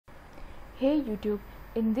Hey YouTube,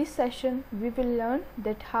 in this session we will learn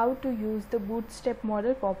that how to use the bootstrap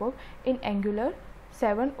model pop-up in Angular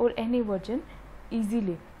 7 or any version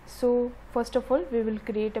easily. So first of all we will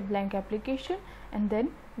create a blank application and then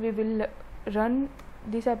we will run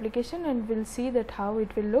this application and we'll see that how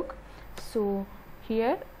it will look. So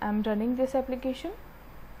here I am running this application,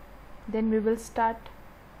 then we will start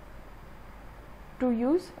to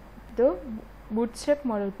use the bootstrap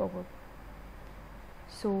model pop-up.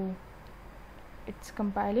 So it's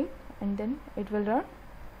compiling and then it will run.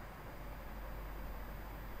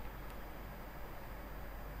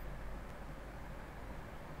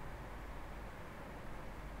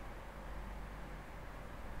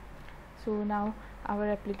 So now our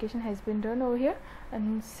application has been run over here,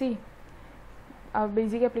 and see our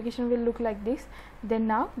basic application will look like this. Then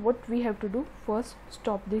now what we have to do, first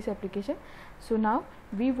stop this application. So now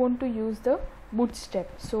we want to use the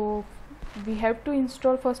bootstrap, so we have to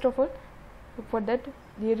install first of all. For that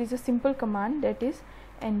there is a simple command, that is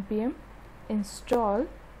npm install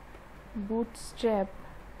bootstrap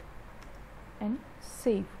and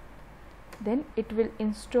save. Then it will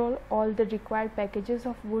install all the required packages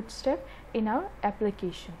of bootstrap in our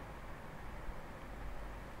application.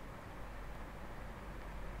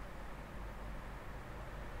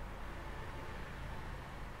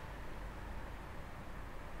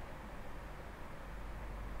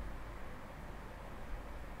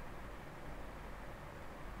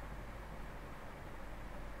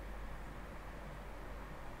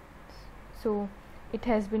 So it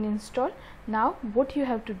has been installed. Now what you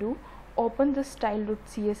have to do, open the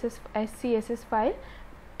style.css as CSS file,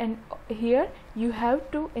 and here you have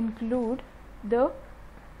to include the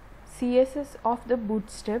CSS of the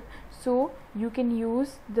bootstrap, so you can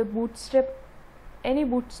use the bootstrap, any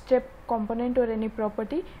bootstrap component or any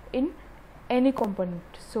property in any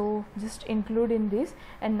component. So just include in this,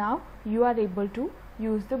 and now you are able to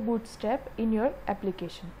use the bootstrap in your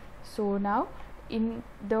application. So now in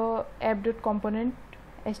the app.component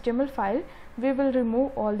HTML file we will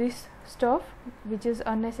remove all this stuff which is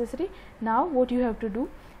unnecessary. Now what you have to do,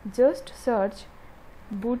 just search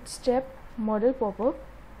bootstrap model pop-up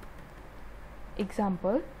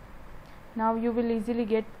example. Now you will easily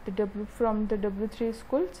get the from the W3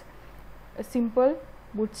 schools a simple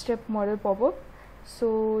bootstrap model pop-up.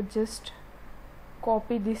 So just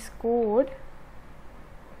copy this code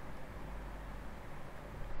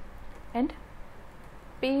and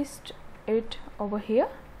paste it over here.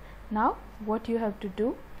 Now what you have to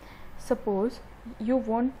do, suppose you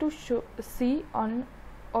want to see on,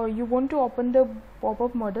 or you want to open the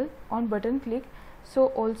pop-up model on button click, so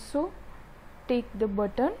also take the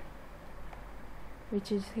button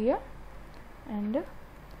which is here and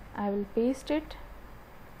I will paste it,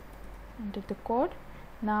 enter the code.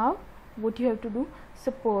 Now what you have to do,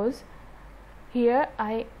 suppose here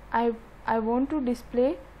I want to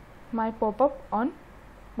display my pop-up on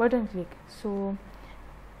button click, so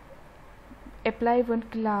apply one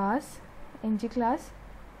class, ng class,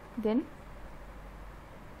 then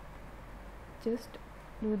just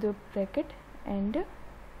do the bracket and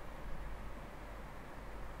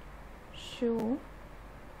show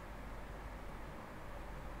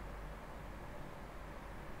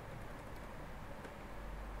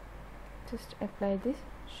just apply this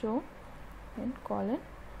show and colon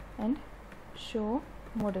and show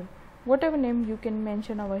model, whatever name you can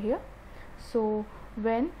mention over here. So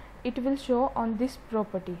when it will show on this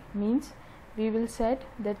property, means we will set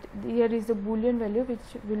that here is the boolean value which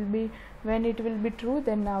will be, when it will be true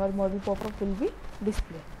then our model pop-up will be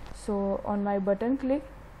displayed. So on my button click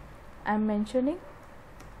I am mentioning,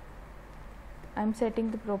 I am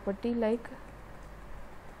setting the property like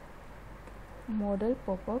model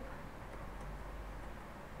pop-up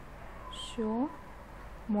show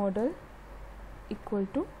model equal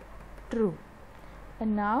to true.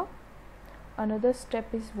 And now another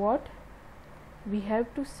step is what, we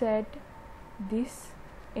have to set this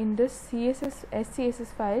in the CSS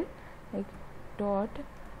file like dot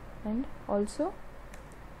and also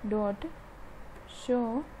dot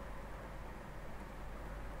show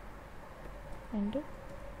and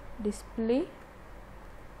display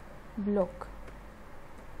block.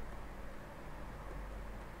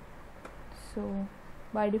 So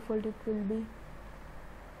by default it will be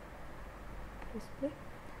display.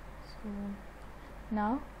 So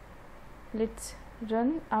now let's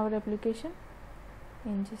run our application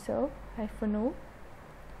ng serve -o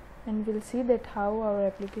and we'll see that how our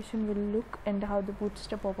application will look and how the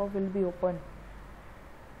bootstrap pop-up will be open.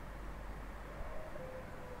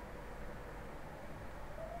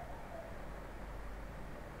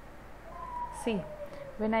 See,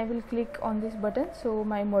 when I will click on this button, so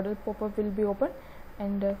my modal pop-up will be open,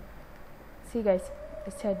 and see guys,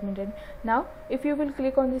 it's admitted. Now if you will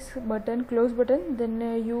click on this button, close button, then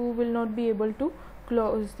you will not be able to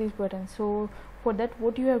close this button. So for that,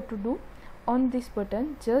 what you have to do, on this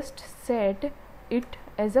button just set it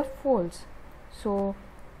as a false, so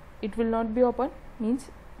it will not be open, means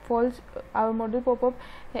false. Our modal pop-up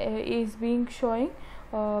is being showing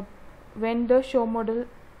when the show modal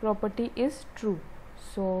property is true.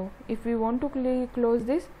 So if we want to close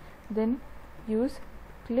this, then use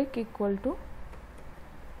click equal to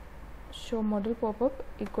show modal pop-up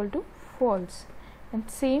equal to false, and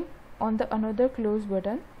same on the another close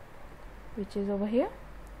button, which is over here.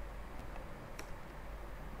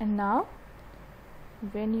 And now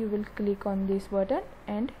when you will click on this button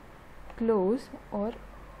and close, or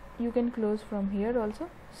you can close from here also.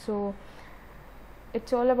 So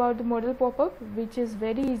it's all about the modal pop-up, which is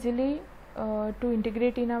very easily to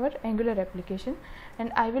integrate in our Angular application,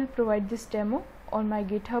 and I will provide this demo on my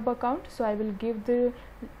GitHub account. So I will give the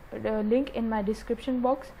link in my description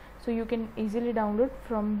box, so you can easily download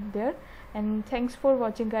from there. And thanks for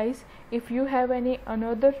watching guys. If you have any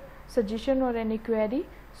another suggestion or any query,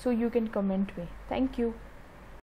 so you can comment me. Thank you.